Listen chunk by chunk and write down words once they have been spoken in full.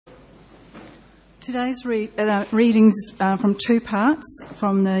Today's readings are from two parts,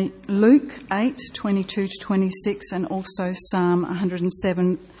 from the Luke 8:22 to 26 and also Psalm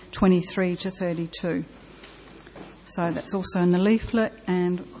 107:23 to 32. So that's also in the leaflet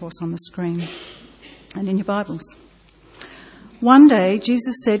and, of course, on the screen and in your Bibles. One day,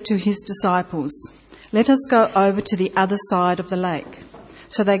 Jesus said to his disciples, "Let us go over to the other side of the lake."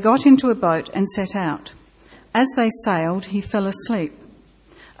 So they got into a boat and set out. As they sailed, he fell asleep.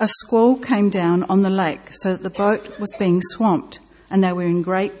 A squall came down on the lake so that the boat was being swamped and they were in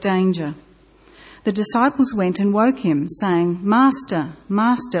great danger. The disciples went and woke him, saying, "Master,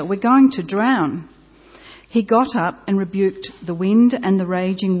 Master, we're going to drown." He got up and rebuked the wind and the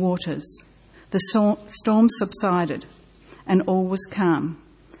raging waters. The storm subsided and all was calm.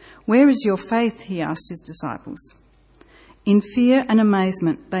 "Where is your faith?" he asked his disciples. In fear and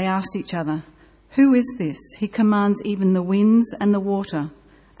amazement, they asked each other, "Who is this? He commands even the winds and the water,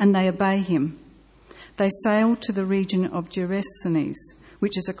 and they obey him." They sailed to the region of Gerasenes,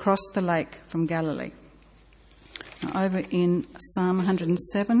 which is across the lake from Galilee. Now over in Psalm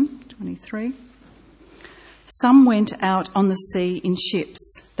 107:23. Some went out on the sea in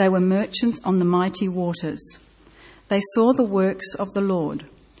ships. They were merchants on the mighty waters. They saw the works of the Lord,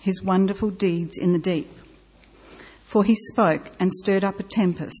 his wonderful deeds in the deep. For he spoke and stirred up a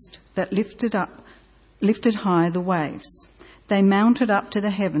tempest that lifted high the waves. They mounted up to the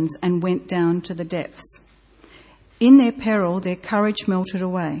heavens and went down to the depths. In their peril, their courage melted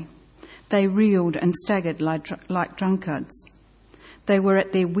away. They reeled and staggered like drunkards. They were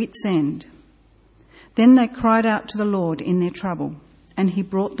at their wits' end. Then they cried out to the Lord in their trouble, and he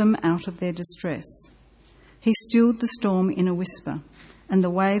brought them out of their distress. He stilled the storm in a whisper, and the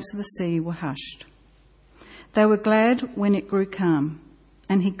waves of the sea were hushed. They were glad when it grew calm,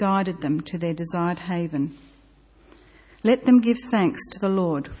 and he guided them to their desired haven. Let them give thanks to the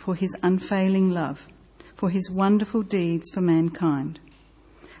Lord for his unfailing love, for his wonderful deeds for mankind.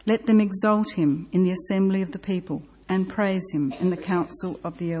 Let them exalt him in the assembly of the people and praise him in the council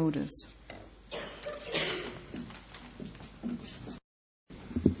of the elders.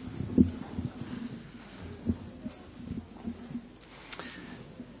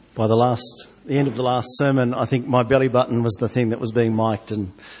 By the end of the last sermon, I think my belly button was the thing that was being mic'd,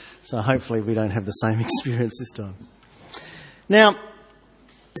 and so hopefully we don't have the same experience this time. Now,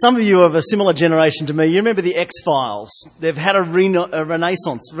 some of you are of a similar generation to me. You remember the X-Files. They've had a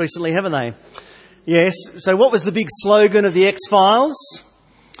renaissance recently, haven't they? Yes. So what was the big slogan of the X-Files?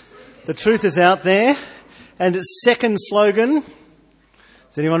 The truth is out there. And its second slogan,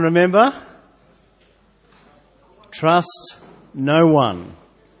 does anyone remember? Trust no one.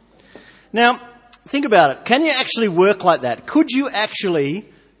 Now, think about it. Can you actually work like that? Could you actually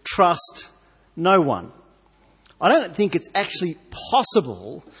trust no one? I don't think it's actually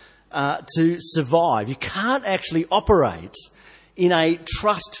possible to survive. You can't actually operate in a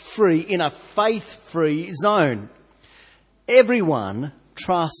trust-free, in a faith-free zone. Everyone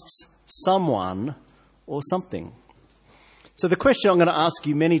trusts someone or something. So the question I'm going to ask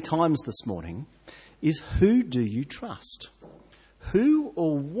you many times this morning is, who do you trust? Who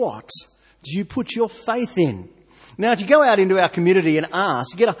or what do you put your faith in? Now, if you go out into our community and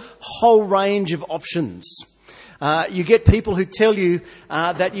ask, you get a whole range of options. You get people who tell you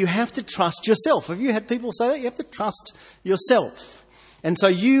that you have to trust yourself. Have you had people say that? You have to trust yourself. And so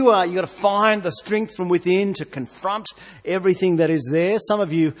you got to find the strength from within to confront everything that is there. Some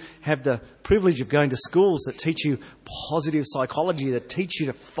of you have the privilege of going to schools that teach you positive psychology, that teach you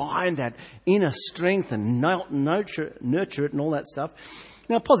to find that inner strength and nurture it and all that stuff.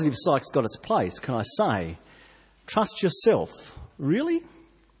 Now, positive psych's got its place, can I say? Trust yourself. Really?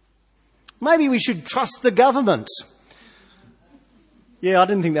 Maybe we should trust the government. Yeah, I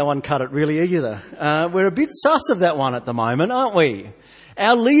didn't think that one cut it really either. We're a bit sus of that one at the moment, aren't we?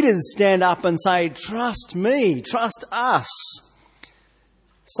 Our leaders stand up and say, trust me, trust us.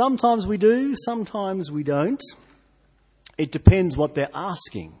 Sometimes we do, sometimes we don't. It depends what they're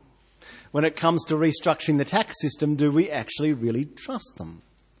asking. When it comes to restructuring the tax system, do we actually really trust them?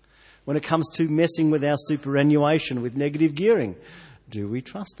 When it comes to messing with our superannuation with negative gearing, do we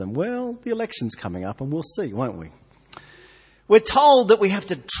trust them? Well, the election's coming up and we'll see, won't we? We're told that we have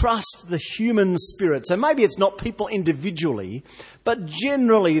to trust the human spirit. So maybe it's not people individually, but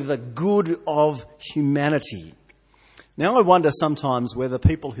generally the good of humanity. Now, I wonder sometimes whether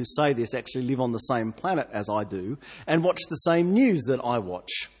people who say this actually live on the same planet as I do and watch the same news that I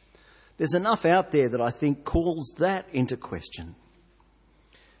watch. There's enough out there that I think calls that into question.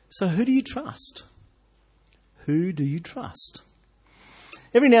 So who do you trust? Who do you trust?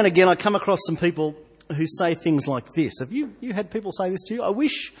 Every now and again I come across some people who say things like this. Have you had people say this to you? I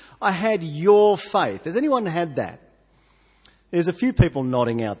wish I had your faith. Has anyone had that? There's a few people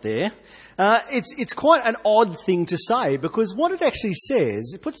nodding out there. It's quite an odd thing to say, because what it actually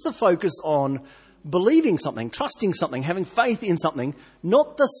says, it puts the focus on believing something, trusting something, having faith in something,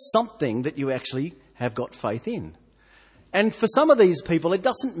 not the something that you actually have got faith in. And for some of these people, it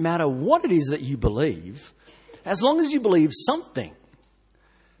doesn't matter what it is that you believe, as long as you believe something.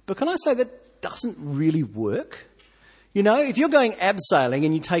 But can I say that doesn't really work? You know, if you're going abseiling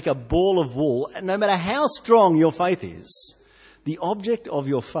and you take a ball of wool, no matter how strong your faith is, the object of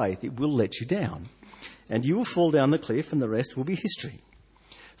your faith, it will let you down. And you will fall down the cliff and the rest will be history.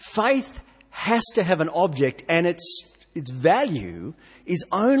 Faith has to have an object, and its value is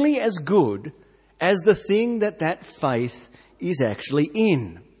only as good as the thing that faith is actually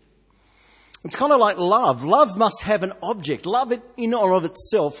in. It's kind of like love. Love must have an object. Love it in or of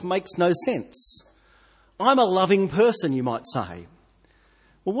itself makes no sense. I'm a loving person, you might say.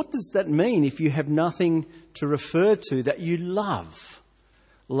 Well, what does that mean if you have nothing to refer to that you love?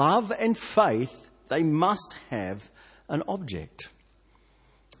 Love and faith, they must have an object.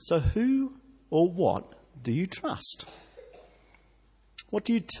 So who or what do you trust? What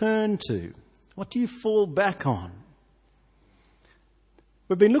do you turn to? What do you fall back on?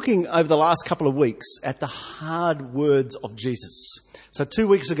 We've been looking over the last couple of weeks at the hard words of Jesus. So 2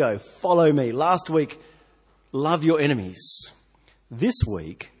 weeks ago, follow me. Last week, love your enemies. This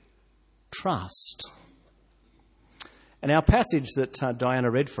week, trust. And our passage that Diana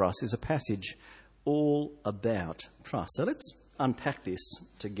read for us is a passage all about trust. So let's unpack this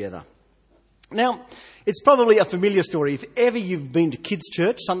together. Now, it's probably a familiar story. If ever you've been to kids'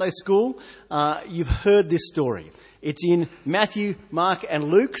 church, Sunday school, you've heard this story. It's in Matthew, Mark and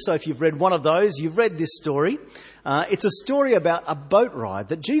Luke, so if you've read one of those, you've read this story. It's a story about a boat ride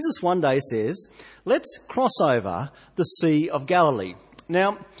that Jesus one day says, let's cross over the Sea of Galilee.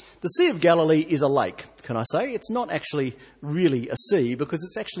 Now, the Sea of Galilee is a lake, can I say? It's not actually really a sea because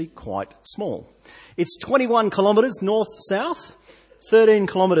it's actually quite small. It's 21 kilometres north-south, 13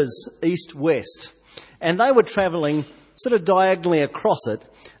 kilometres east-west. And they were travelling sort of diagonally across it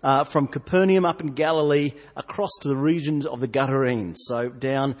from Capernaum up in Galilee across to the regions of the Gadarenes, so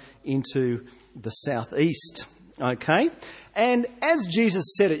down into the southeast. Okay? And as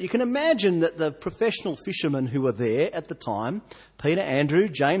Jesus said it, you can imagine that the professional fishermen who were there at the time, Peter, Andrew,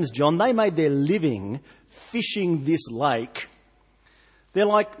 James, John, they made their living fishing this lake. They're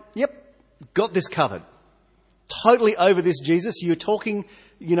like, yep, got this covered. Totally over this, Jesus. You're talking,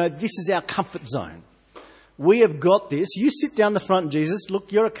 this is our comfort zone. We have got this. You sit down the front, Jesus.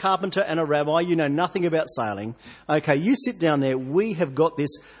 Look, you're a carpenter and a rabbi. You know nothing about sailing. Okay, you sit down there. We have got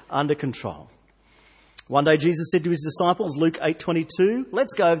this under control. One day Jesus said to his disciples, Luke 8:22,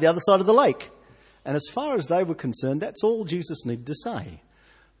 let's go over the other side of the lake. And as far as they were concerned, that's all Jesus needed to say.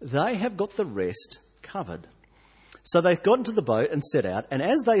 They have got the rest covered. So they got into the boat and set out. And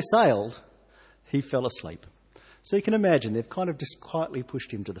as they sailed, he fell asleep. So you can imagine they've kind of just quietly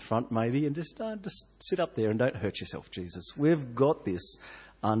pushed him to the front maybe and just sit up there and don't hurt yourself, Jesus. We've got this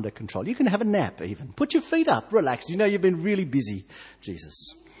under control. You can have a nap even. Put your feet up, relax. You know you've been really busy,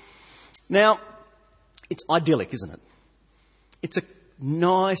 Jesus. Now, it's idyllic, isn't it? It's a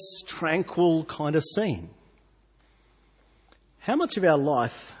nice, tranquil kind of scene. How much of our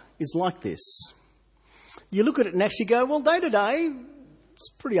life is like this? You look at it and actually go, well, day to day, it's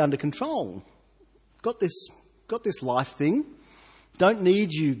pretty under control. Got this life thing. Don't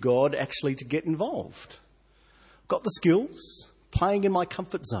need you, God, actually to get involved. Got the skills, playing in my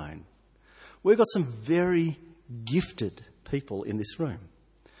comfort zone. We've got some very gifted people in this room.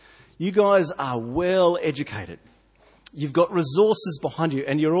 You guys are well educated. You've got resources behind you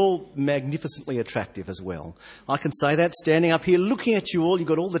and you're all magnificently attractive as well. I can say that standing up here, looking at you all. You've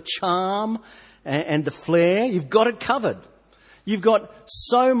got all the charm and the flair. You've got it covered. You've got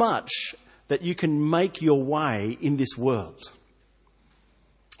so much that you can make your way in this world.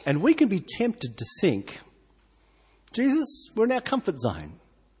 And we can be tempted to think, Jesus, we're in our comfort zone.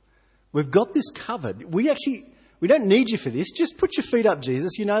 We've got this covered. We don't need you for this. Just put your feet up,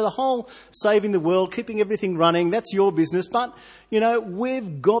 Jesus. The whole saving the world, keeping everything running, that's your business. But,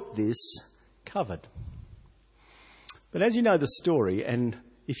 we've got this covered. But as you know the story, and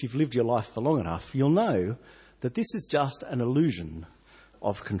if you've lived your life for long enough, you'll know that this is just an illusion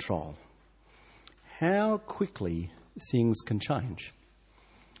of control. How quickly things can change.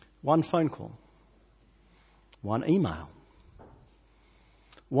 One phone call. One email.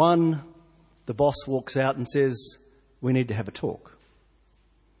 The boss walks out and says, we need to have a talk.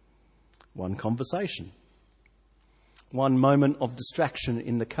 One conversation. One moment of distraction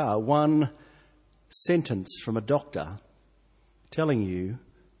in the car. One sentence from a doctor telling you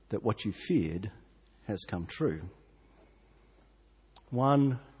that what you feared has come true.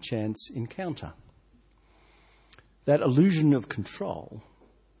 One chance encounter. That illusion of control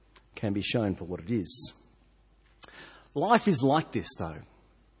can be shown for what it is. Life is like this, though.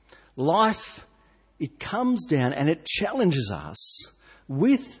 Life, it comes down and it challenges us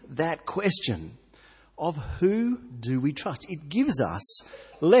with that question of who do we trust. It gives us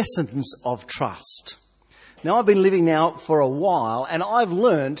lessons of trust. Now, I've been living now for a while, and I've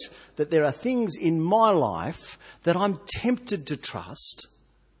learnt that there are things in my life that I'm tempted to trust,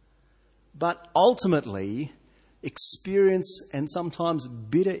 but ultimately experience, and sometimes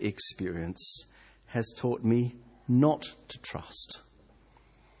bitter experience, has taught me not to trust.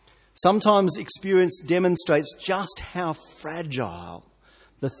 Sometimes experience demonstrates just how fragile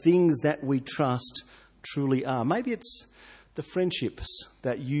the things that we trust truly are. Maybe it's the friendships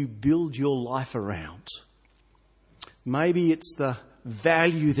that you build your life around. Maybe it's the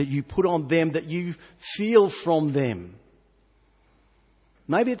value that you put on them, that you feel from them.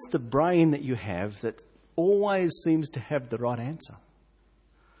 Maybe it's the brain that you have that always seems to have the right answer.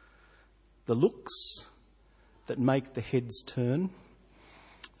 The looks that make the heads turn.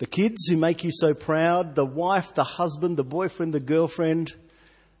 The kids who make you so proud. The wife, the husband, the boyfriend, the girlfriend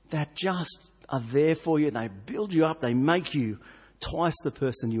that just are there for you. They build you up. They make you twice the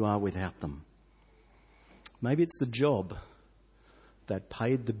person you are without them. Maybe it's the job that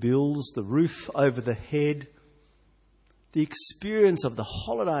paid the bills, the roof over the head, the experience of the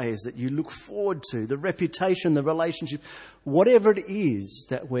holidays that you look forward to, the reputation, the relationship, whatever it is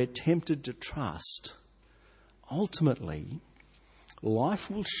that we're tempted to trust. Ultimately,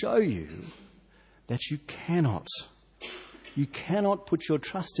 life will show you that you cannot put your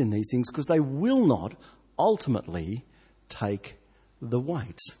trust in these things because they will not ultimately take the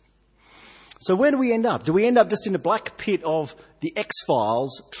weight. So where do we end up? Do we end up just in a black pit of the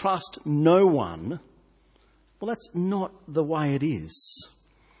X-Files, trust no one? Well, that's not the way it is.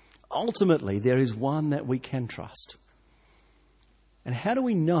 Ultimately, there is one that we can trust. And how do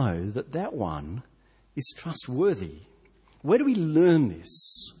we know that that one is trustworthy? Where do we learn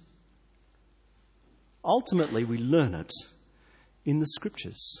this? Ultimately, we learn it in the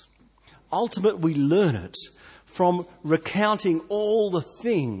Scriptures. Ultimately, we learn it from recounting all the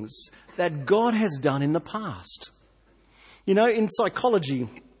things that God has done in the past. You know, in psychology,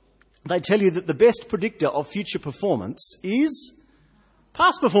 they tell you that the best predictor of future performance is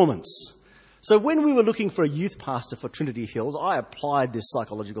past performance. So when we were looking for a youth pastor for Trinity Hills, I applied this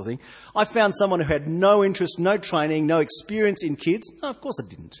psychological thing. I found someone who had no interest, no training, no experience in kids. No, of course I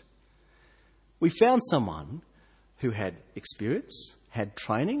didn't. We found someone who had experience, had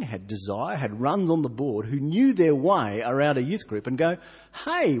training, had desire, had runs on the board, who knew their way around a youth group and go,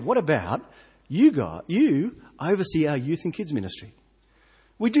 hey, what about you oversee our youth and kids ministry?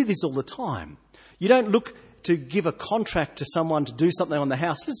 We do this all the time. You don't look to give a contract to someone to do something on the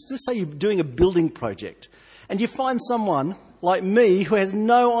house. Let's say you're doing a building project and you find someone like me who has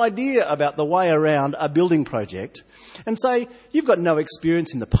no idea about the way around a building project and say, you've got no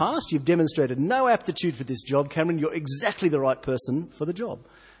experience in the past, you've demonstrated no aptitude for this job, Cameron, you're exactly the right person for the job.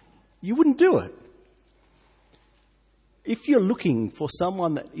 You wouldn't do it. If you're looking for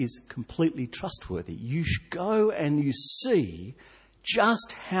someone that is completely trustworthy, you go and you see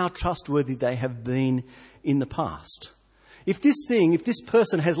just how trustworthy they have been in the past. If this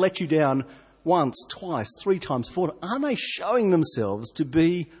person has let you down once, twice, 3 times, 4, aren't they showing themselves to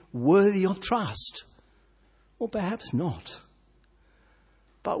be worthy of trust? Or perhaps not.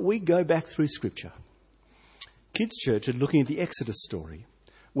 But we go back through Scripture. Kids Church are looking at the Exodus story,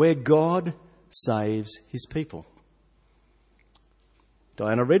 where God saves his people.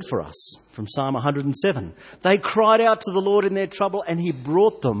 Diana read for us from Psalm 107. They cried out to the Lord in their trouble, and he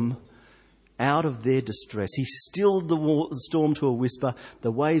brought them out of their distress. He stilled the storm to a whisper.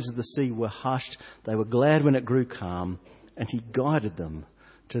 The waves of the sea were hushed. They were glad when it grew calm, and he guided them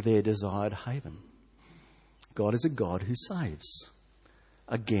to their desired haven. God is a God who saves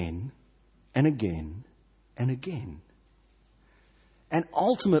again and again and again. And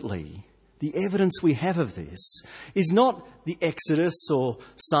ultimately, the evidence we have of this is not the Exodus or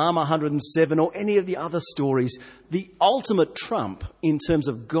Psalm 107 or any of the other stories. The ultimate trump in terms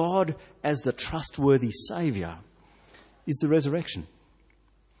of God as the trustworthy Saviour is the resurrection.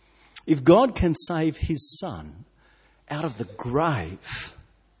 If God can save his Son out of the grave,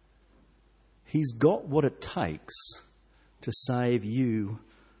 he's got what it takes to save you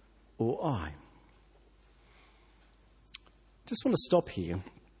or I. Just want to stop here.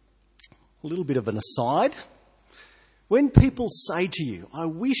 A little bit of an aside. When people say to you, I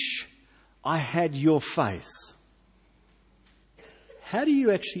wish I had your faith. How do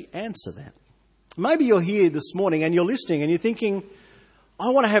you actually answer that? Maybe you're here this morning and you're listening and you're thinking, I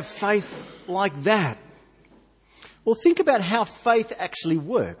want to have faith like that. Well, think about how faith actually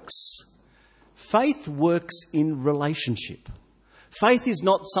works. Faith works in relationship. Faith is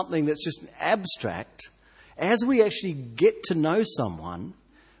not something that's just abstract. As we actually get to know someone,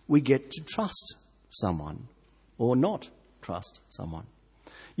 we get to trust someone or not trust someone.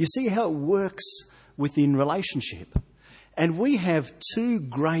 You see how it works within relationship. And we have two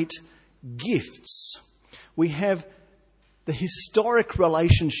great gifts. We have the historic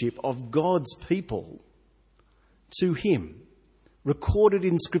relationship of God's people to Him, recorded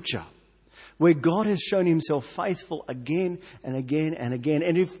in Scripture, where God has shown Himself faithful again and again and again.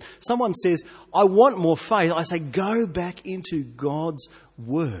 And if someone says, I want more faith, I say, go back into God's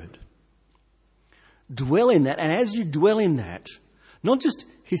Word. Dwell in that. And as you dwell in that, not just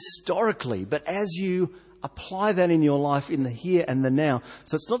historically, but as you apply that in your life in the here and the now.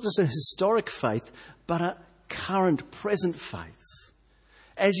 So it's not just a historic faith, but a current, present faith.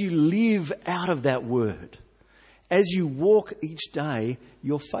 As you live out of that Word, as you walk each day,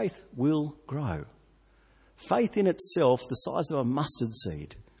 your faith will grow. Faith in itself, the size of a mustard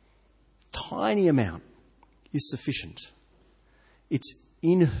seed, tiny amount, is sufficient. It's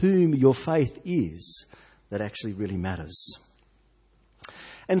in whom your faith is that actually really matters.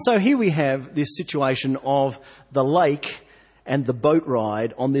 And so here we have this situation of the lake and the boat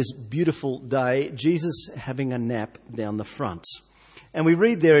ride on this beautiful day, Jesus having a nap down the front. And we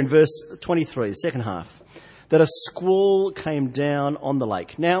read there in verse 23, the second half, that a squall came down on the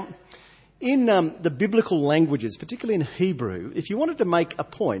lake. Now, in the biblical languages, particularly in Hebrew, if you wanted to make a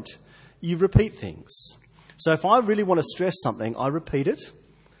point, you repeat things. So if I really want to stress something, I repeat it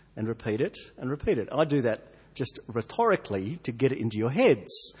and repeat it and repeat it. I do that just rhetorically to get it into your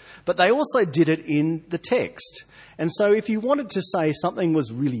heads. But they also did it in the text. And so if you wanted to say something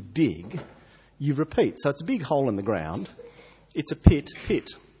was really big, you repeat. So it's a big hole in the ground. It's a pit,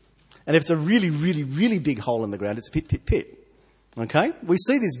 pit. And if it's a really, really, really big hole in the ground, it's a pit, pit, pit. Okay? We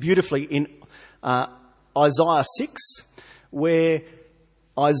see this beautifully in Isaiah 6, where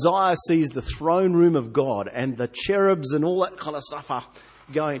Isaiah sees the throne room of God and the cherubs and all that kind of stuff are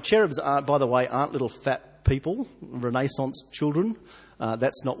going. Cherubs, by the way, aren't little fat people, Renaissance children.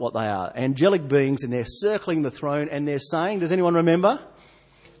 That's not what they are. Angelic beings, and they're circling the throne and they're saying, does anyone remember?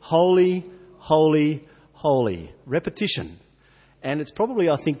 Holy, holy, holy. Repetition. And it's probably,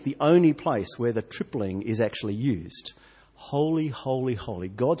 I think, the only place where the tripling is actually used. Holy, holy, holy.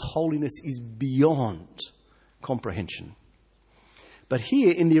 God's holiness is beyond comprehension. But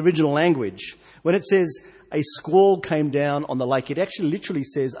here in the original language, when it says a squall came down on the lake, it actually literally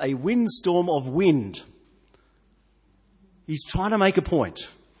says a windstorm of wind. He's trying to make a point.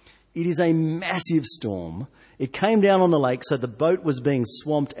 It is a massive storm. It came down on the lake, so the boat was being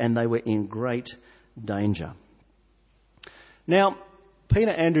swamped and they were in great danger. Now,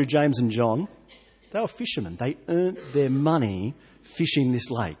 Peter, Andrew, James and John, they were fishermen. They earned their money fishing this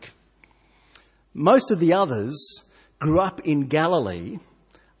lake. Most of the others grew up in Galilee,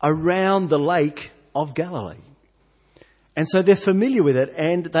 around the lake of Galilee. And so they're familiar with it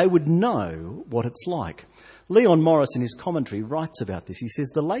and they would know what it's like. Leon Morris, in his commentary, writes about this. He says,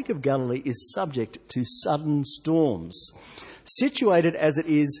 the Lake of Galilee is subject to sudden storms, situated as it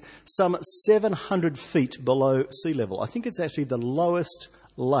is some 700 feet below sea level. I think it's actually the lowest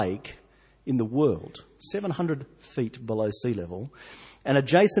lake in the world, 700 feet below sea level, and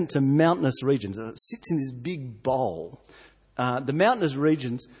adjacent to mountainous regions. It sits in this big bowl. The mountainous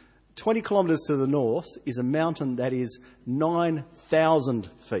regions, 20 kilometres to the north, is a mountain that is 9,000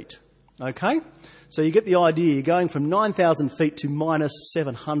 feet. Okay? So you get the idea. You're going from 9,000 feet to minus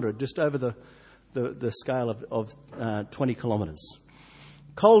 700, just over the scale of 20 kilometres.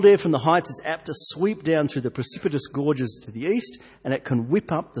 Cold air from the heights is apt to sweep down through the precipitous gorges to the east, and it can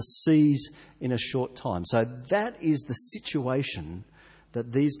whip up the seas in a short time. So that is the situation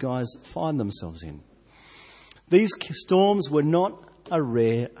that these guys find themselves in. These storms were not a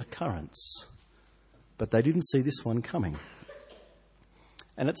rare occurrence, but they didn't see this one coming.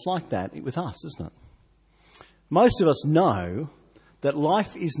 And it's like that with us, isn't it? Most of us know that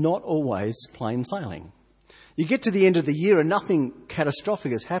life is not always plain sailing. You get to the end of the year and nothing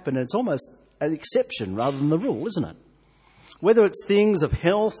catastrophic has happened, and it's almost an exception rather than the rule, isn't it? Whether it's things of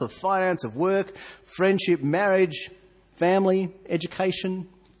health, of finance, of work, friendship, marriage, family, education,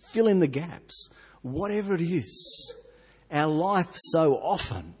 fill in the gaps. Whatever it is, our life so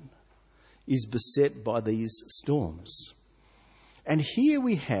often is beset by these storms. And here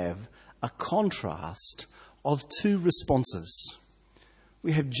we have a contrast of two responses.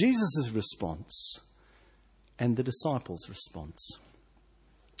 We have Jesus' response and the disciples' response.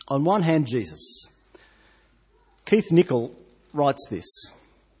 On one hand, Jesus. Keith Nicol writes this.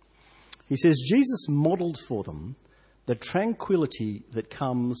 He says, Jesus modelled for them the tranquility that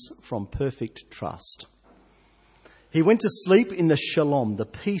comes from perfect trust. He went to sleep in the shalom, the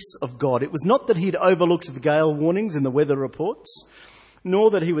peace of God. It was not that he'd overlooked the gale warnings in the weather reports,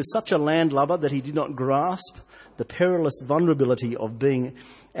 nor that he was such a landlubber that he did not grasp the perilous vulnerability of being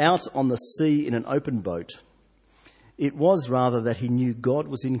out on the sea in an open boat. It was rather that he knew God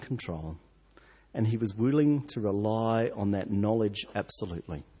was in control, and he was willing to rely on that knowledge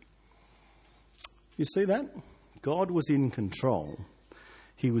absolutely. You see that? God was in control.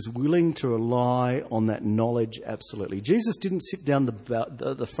 He was willing to rely on that knowledge absolutely. Jesus didn't sit down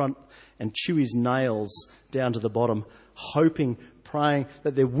the front and chew his nails down to the bottom, hoping, praying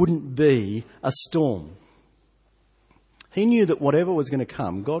that there wouldn't be a storm. He knew that whatever was going to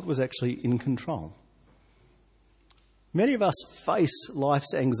come, God was actually in control. Many of us face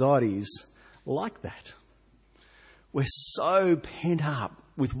life's anxieties like that. We're so pent up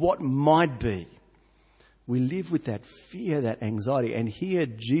with what might be. We live with that fear, that anxiety. And here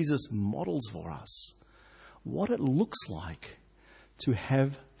Jesus models for us what it looks like to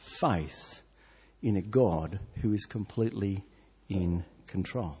have faith in a God who is completely in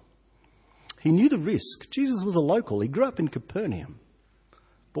control. He knew the risk. Jesus was a local. He grew up in Capernaum.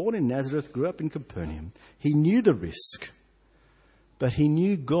 Born in Nazareth, grew up in Capernaum. He knew the risk, but he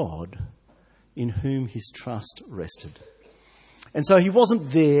knew God in whom his trust rested. And so he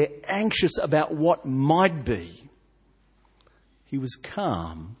wasn't there anxious about what might be. He was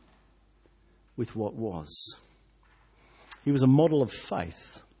calm with what was. He was a model of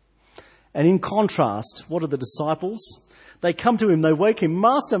faith. And in contrast, what are the disciples? They come to him, they wake him,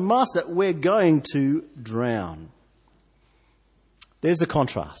 Master, Master, we're going to drown. There's the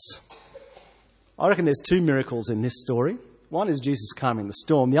contrast. I reckon there's two miracles in this story. One is Jesus calming the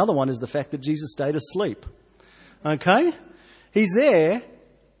storm. The other one is the fact that Jesus stayed asleep. Okay? He's there,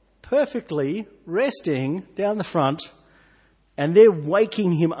 perfectly resting down the front, and they're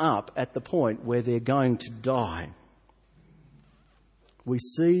waking him up at the point where they're going to die. We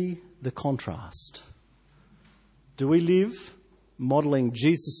see the contrast. Do we live modelling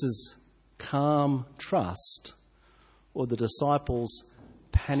Jesus' calm trust or the disciples'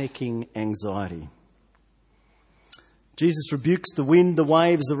 panicking anxiety? Jesus rebukes the wind, the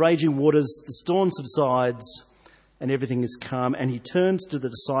waves, the raging waters, the storm subsides, and everything is calm. And he turns to the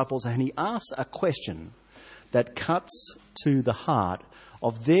disciples and he asks a question that cuts to the heart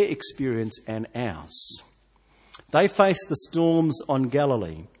of their experience and ours. They face the storms on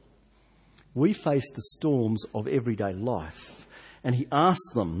Galilee. We face the storms of everyday life. And he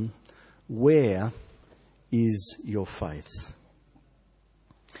asks them, where is your faith?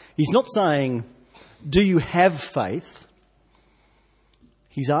 He's not saying, do you have faith?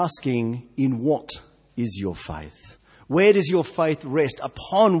 He's asking, in what is your faith? Where does your faith rest?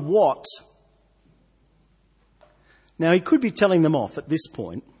 Upon what? Now, he could be telling them off at this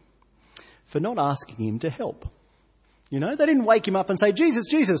point for not asking him to help. You know, they didn't wake him up and say, Jesus,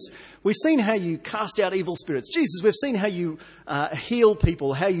 Jesus, we've seen how you cast out evil spirits. Jesus, we've seen how you heal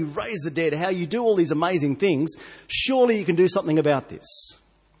people, how you raise the dead, how you do all these amazing things. Surely you can do something about this.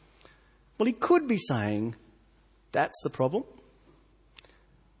 Well, he could be saying, that's the problem.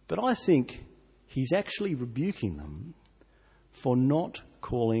 But I think he's actually rebuking them for not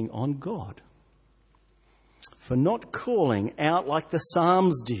calling on God. For not calling out like the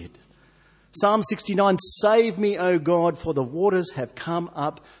Psalms did. Psalm 69, save me, O God, for the waters have come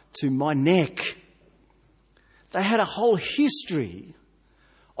up to my neck. They had a whole history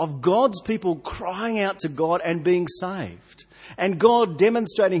of God's people crying out to God and being saved. And God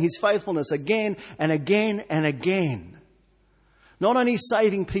demonstrating his faithfulness again and again and again. Not only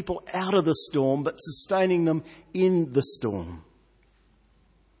saving people out of the storm, but sustaining them in the storm.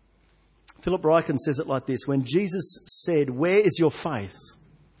 Philip Ryken says it like this. When Jesus said, where is your faith?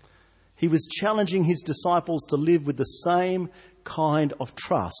 He was challenging his disciples to live with the same kind of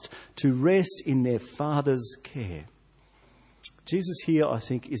trust, to rest in their Father's care. Jesus here, I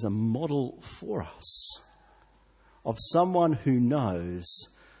think, is a model for us of someone who knows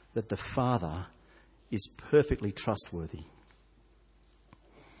that the Father is perfectly trustworthy.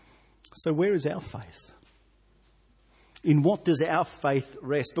 So where is our faith? In what does our faith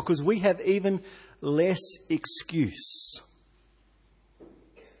rest? Because we have even less excuse.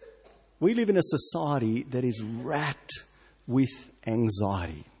 We live in a society that is racked with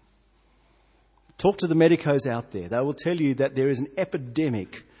anxiety. Talk to the medicos out there. They will tell you that there is an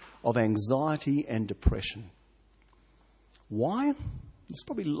epidemic of anxiety and depression. Why? There's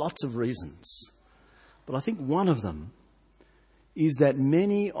probably lots of reasons. But I think one of them is that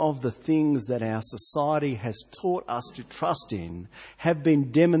many of the things that our society has taught us to trust in have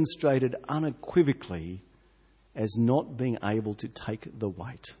been demonstrated unequivocally as not being able to take the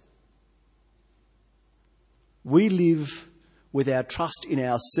weight. We live with our trust in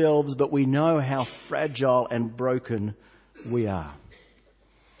ourselves, but we know how fragile and broken we are.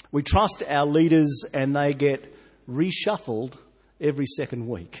 We trust our leaders and they get reshuffled every second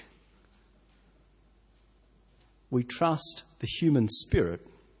week. We trust the human spirit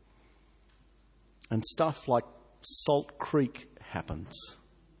and stuff like Salt Creek happens.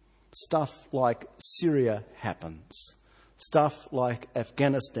 Stuff like Syria happens. Stuff like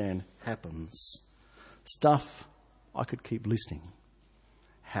Afghanistan happens. Stuff, I could keep listening,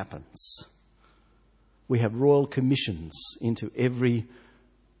 happens. We have royal commissions into every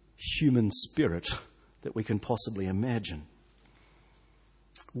human spirit that we can possibly imagine.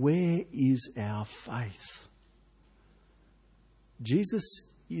 Where is our faith? Jesus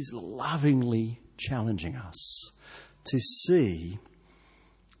is lovingly challenging us to see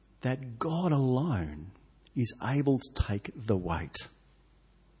that God alone is able to take the weight.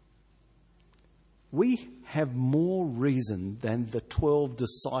 We have more reason than the 12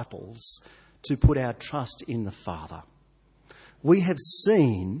 disciples to put our trust in the Father. We have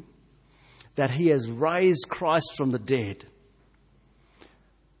seen that he has raised Christ from the dead.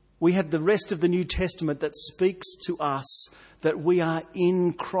 We have the rest of the New Testament that speaks to us that we are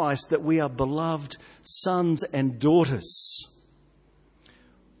in Christ, that we are beloved sons and daughters.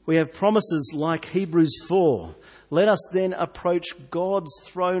 We have promises like Hebrews 4. Let us then approach God's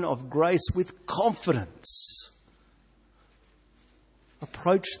throne of grace with confidence.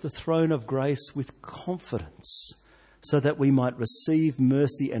 Approach the throne of grace with confidence so that we might receive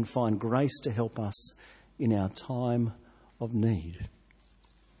mercy and find grace to help us in our time of need.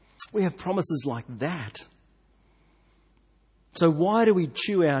 We have promises like that. So why do we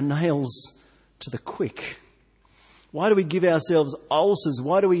chew our nails to the quick? Why do we give ourselves ulcers?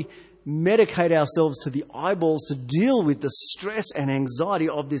 Why do we medicate ourselves to the eyeballs to deal with the stress and anxiety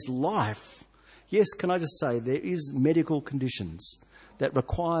of this life? Yes, can I just say, there is medical conditions that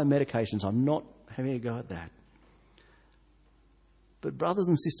require medications. I'm not having a go at that. But brothers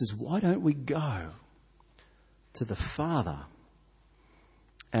and sisters, why don't we go to the Father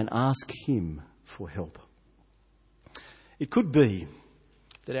and ask him for help? It could be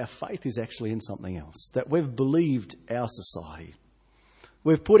that our faith is actually in something else, that we've believed our society.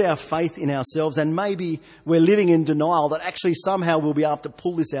 We've put our faith in ourselves, and maybe we're living in denial that actually somehow we'll be able to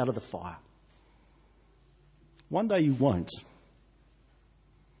pull this out of the fire. One day you won't.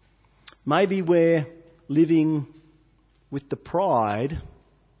 Maybe we're living with the pride,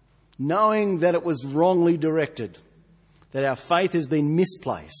 knowing that it was wrongly directed, that our faith has been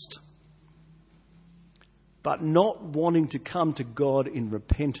misplaced, but not wanting to come to God in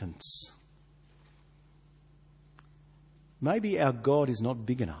repentance. Maybe our God is not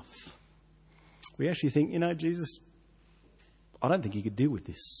big enough. We actually think, Jesus, I don't think you could deal with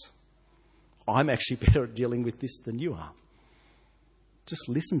this. I'm actually better at dealing with this than you are. Just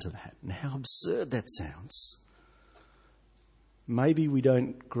listen to that and how absurd that sounds. Maybe we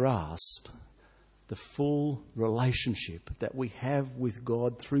don't grasp the full relationship that we have with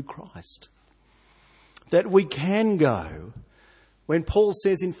God through Christ. That we can go, when Paul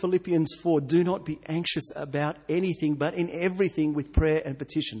says in Philippians 4, do not be anxious about anything, but in everything with prayer and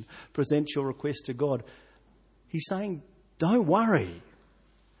petition, present your request to God. He's saying, don't worry.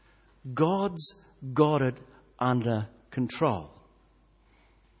 God's got it under control.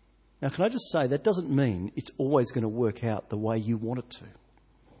 Now, can I just say, that doesn't mean it's always going to work out the way you want it to.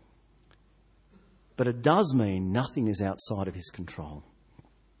 But it does mean nothing is outside of his control.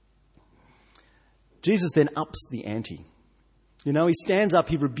 Jesus then ups the ante. He stands up,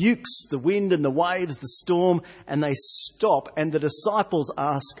 he rebukes the wind and the waves, the storm, and they stop. And the disciples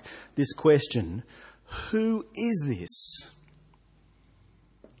ask this question, who is this?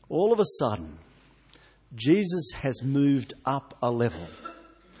 All of a sudden, Jesus has moved up a level.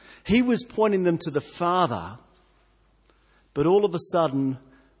 He was pointing them to the Father, but all of a sudden,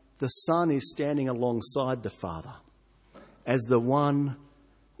 the Son is standing alongside the Father as the one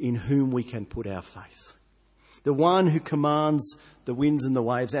in whom we can put our faith. The one who commands the winds and the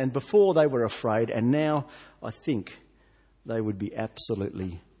waves. And before they were afraid, and now I think they would be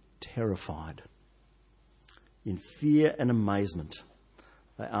absolutely terrified. In fear and amazement,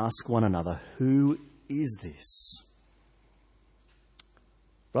 they ask one another, who is this?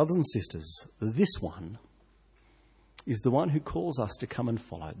 Brothers and sisters, this one is the one who calls us to come and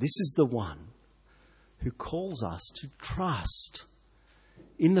follow. This is the one who calls us to trust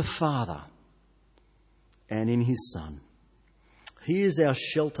in the Father and in his Son. He is our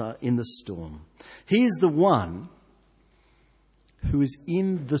shelter in the storm. He is the one who is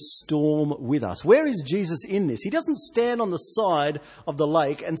in the storm with us. Where is Jesus in this? He doesn't stand on the side of the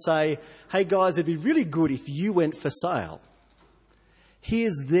lake and say, hey guys, it'd be really good if you went for sail. He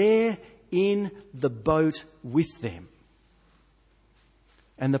is there in the boat with them.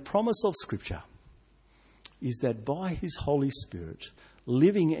 And the promise of Scripture is that by his Holy Spirit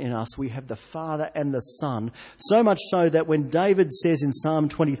living in us, we have the Father and the Son. So much so that when David says in Psalm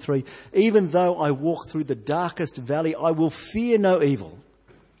 23, even though I walk through the darkest valley, I will fear no evil.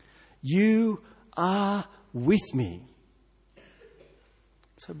 You are with me.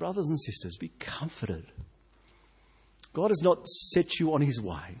 So brothers and sisters, be comforted. God has not set you on his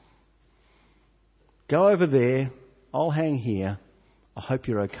way. Go over there. I'll hang here. I hope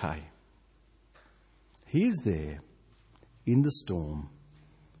you're okay. He is there in the storm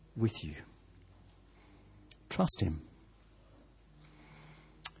with you. Trust him.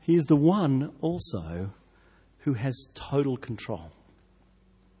 He is the one also who has total control.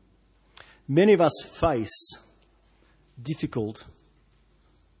 Many of us face difficult,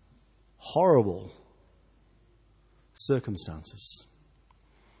 horrible circumstances.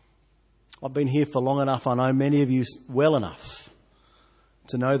 I've been here for long enough, I know many of you well enough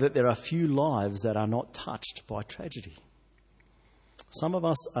to know that there are few lives that are not touched by tragedy. Some of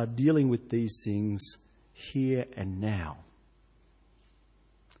us are dealing with these things here and now.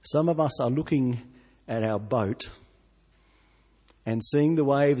 Some of us are looking at our boat and seeing the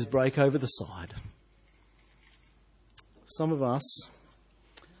waves break over the side. Some of us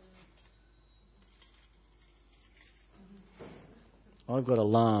I've got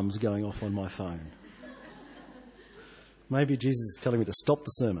alarms going off on my phone. Maybe Jesus is telling me to stop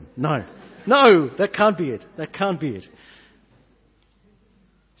the sermon. No, that can't be it. That can't be it.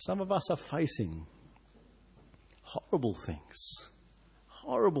 Some of us are facing horrible things.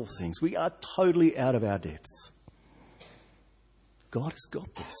 Horrible things. We are totally out of our depth. God has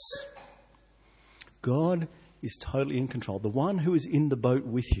got this. God is totally in control. The one who is in the boat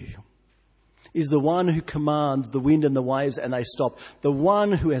with you is the one who commands the wind and the waves and they stop. The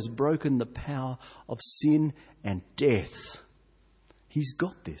one who has broken the power of sin and death. He's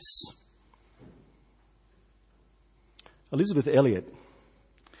got this. Elizabeth Elliot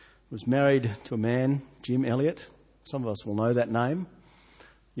was married to a man, Jim Elliot. Some of us will know that name.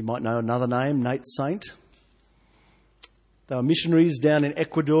 You might know another name, Nate Saint. They were missionaries down in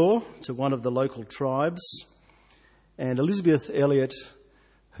Ecuador to one of the local tribes. And Elizabeth Elliot,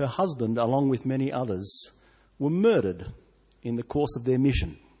 her husband, along with many others, were murdered in the course of their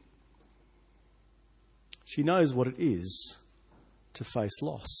mission. She knows what it is to face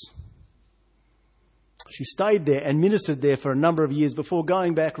loss. She stayed there and ministered there for a number of years before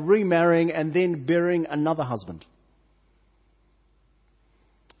going back, remarrying and then burying another husband.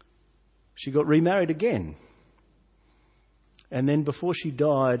 She got remarried again. And then before she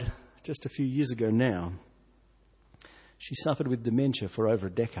died, just a few years ago now, she suffered with dementia for over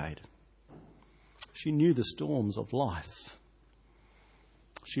a decade. She knew the storms of life.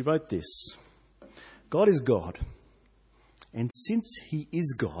 She wrote this: God is God, and since he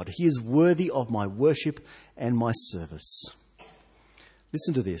is God, he is worthy of my worship and my service.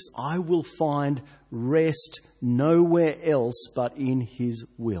 Listen to this: I will find rest nowhere else but in his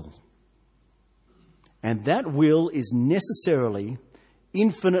will. And that will is necessarily,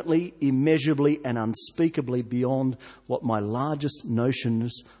 infinitely, immeasurably and unspeakably beyond what my largest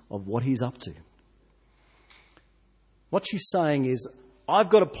notions of what he's up to. What she's saying is, I've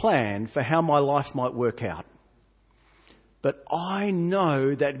got a plan for how my life might work out. But I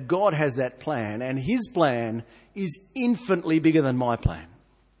know that God has that plan, and his plan is infinitely bigger than my plan.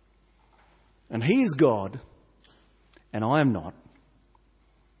 And he is God, and I am not.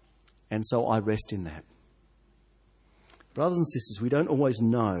 And so I rest in that. Brothers and sisters, we don't always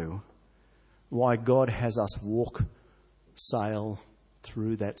know why God has us sail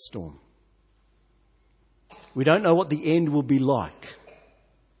through that storm. We don't know what the end will be like,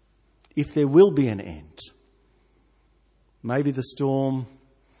 if there will be an end. Maybe the storm,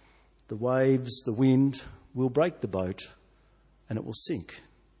 the waves, the wind will break the boat and it will sink.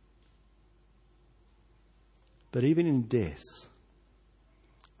 But even in death,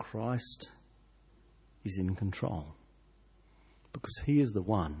 Christ is in control, because he is the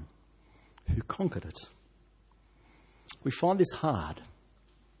one who conquered it. We find this hard.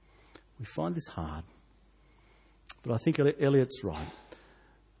 But I think Eliot's right.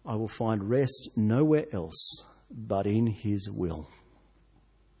 I will find rest nowhere else but in his will.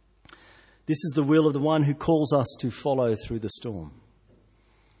 This is the will of the one who calls us to follow through the storm.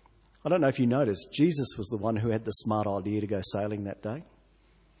 I don't know if you noticed, Jesus was the one who had the smart idea to go sailing that day.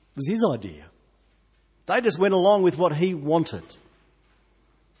 It was his idea. They just went along with what he wanted.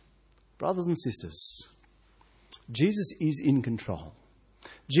 Brothers and sisters, Jesus is in control.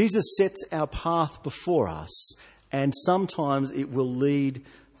 Jesus sets our path before us, and sometimes it will lead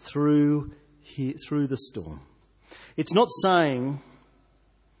through the storm. It's not saying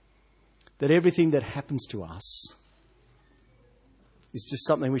that everything that happens to us is just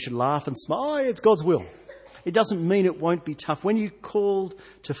something we should laugh and smile. Oh, it's God's will. It doesn't mean it won't be tough. When you're called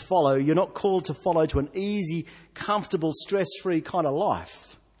to follow, you're not called to follow to an easy, comfortable, stress-free kind of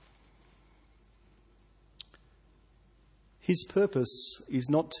life. His purpose is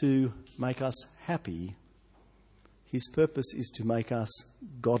not to make us happy. His purpose is to make us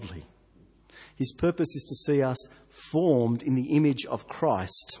godly. His purpose is to see us formed in the image of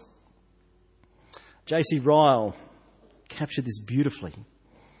Christ. J.C. Ryle captured this beautifully.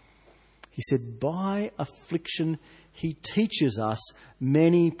 He said, by affliction he teaches us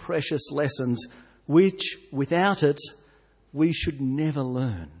many precious lessons which without it we should never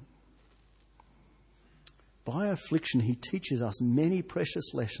learn. By affliction he teaches us many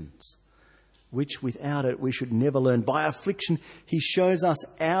precious lessons which without it we should never learn. By affliction he shows us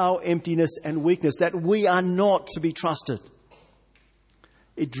our emptiness and weakness, that we are not to be trusted.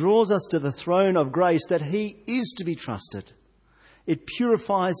 It draws us to the throne of grace, that he is to be trusted. It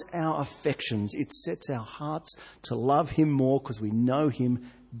purifies our affections. It sets our hearts to love him more because we know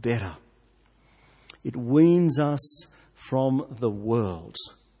him better. It weans us from the world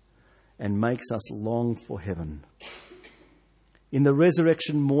and makes us long for heaven. In the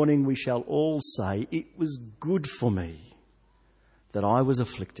resurrection morning we shall all say, it was good for me that I was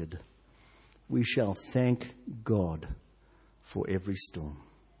afflicted. We shall thank God for every storm.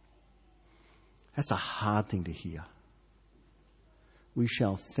 That's a hard thing to hear. We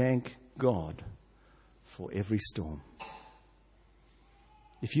shall thank God for every storm.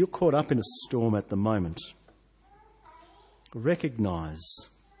 If you're caught up in a storm at the moment, recognise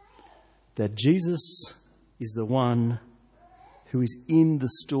that Jesus is the one who is in the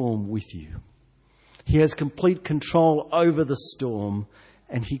storm with you. He has complete control over the storm,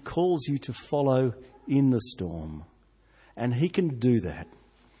 and he calls you to follow in the storm. And he can do that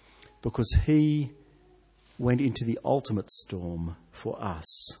because he went into the ultimate storm for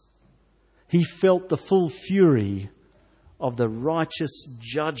us. He felt the full fury of the righteous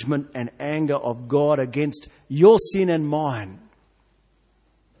judgment and anger of God against your sin and mine.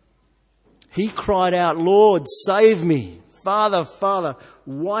 He cried out, Lord, save me. Father, Father,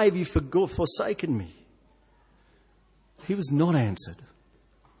 why have you forsaken me? He was not answered,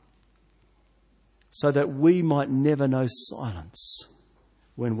 so that we might never know silence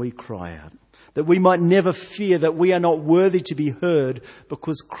when we cry out, that we might never fear that we are not worthy to be heard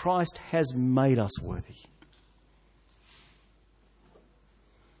because Christ has made us worthy.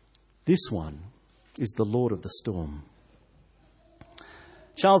 This one is the Lord of the storm.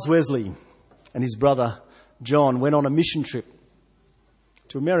 Charles Wesley and his brother John went on a mission trip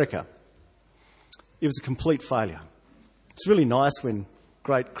to America. It was a complete failure. It's really nice when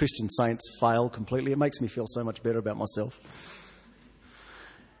great Christian saints fail completely. It makes me feel so much better about myself.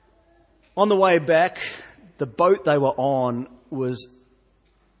 On the way back, the boat they were on was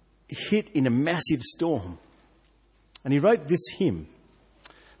hit in a massive storm. And he wrote this hymn.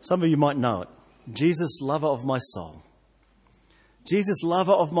 Some of you might know it. Jesus, lover of my soul. Jesus,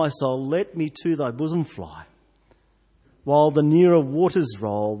 lover of my soul, let me to thy bosom fly, while the nearer waters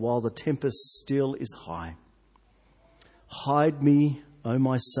roll, while the tempest still is high. Hide me, O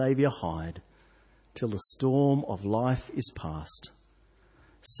my Saviour, hide, till the storm of life is past.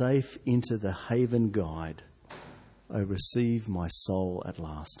 Safe into the haven guide, O receive my soul at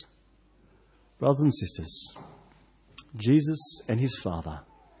last. Brothers and sisters, Jesus and his Father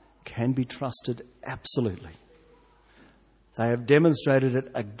can be trusted absolutely. They have demonstrated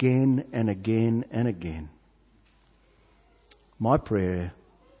it again and again and again. My prayer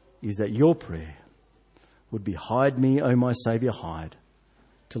is that your prayer would be, hide me, O my Saviour, hide,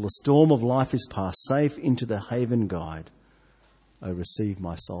 till the storm of life is past, safe into the haven guide, O receive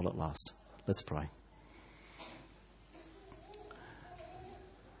my soul at last. Let's pray.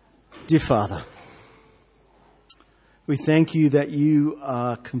 Dear Father, we thank you that you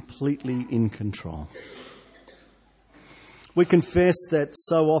are completely in control. We confess that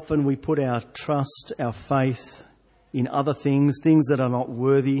so often we put our trust, our faith in other things, things that are not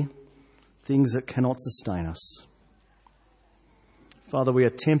worthy, things that cannot sustain us. Father, we are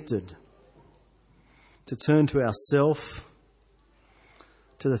tempted to turn to ourselves,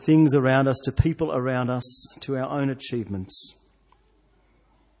 to the things around us, to people around us, to our own achievements.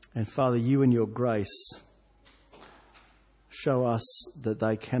 And Father, you in your grace show us that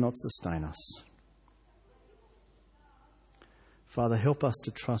they cannot sustain us. Father, help us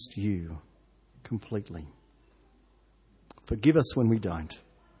to trust you completely. Forgive us when we don't.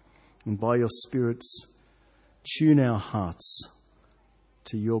 And by your spirits, tune our hearts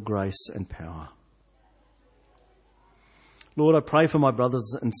to your grace and power. Lord, I pray for my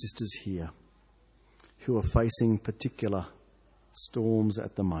brothers and sisters here who are facing particular storms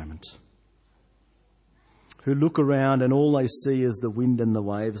at the moment, who look around and all they see is the wind and the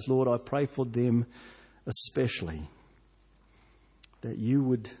waves. Lord, I pray for them especially that you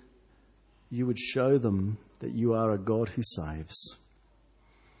would show them that you are a God who saves.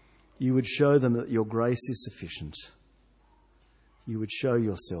 You would show them that your grace is sufficient. You would show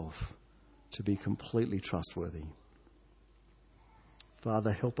yourself to be completely trustworthy.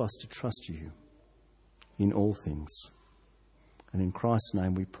 Father, help us to trust you in all things. And in Christ's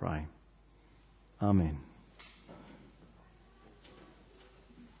name we pray. Amen.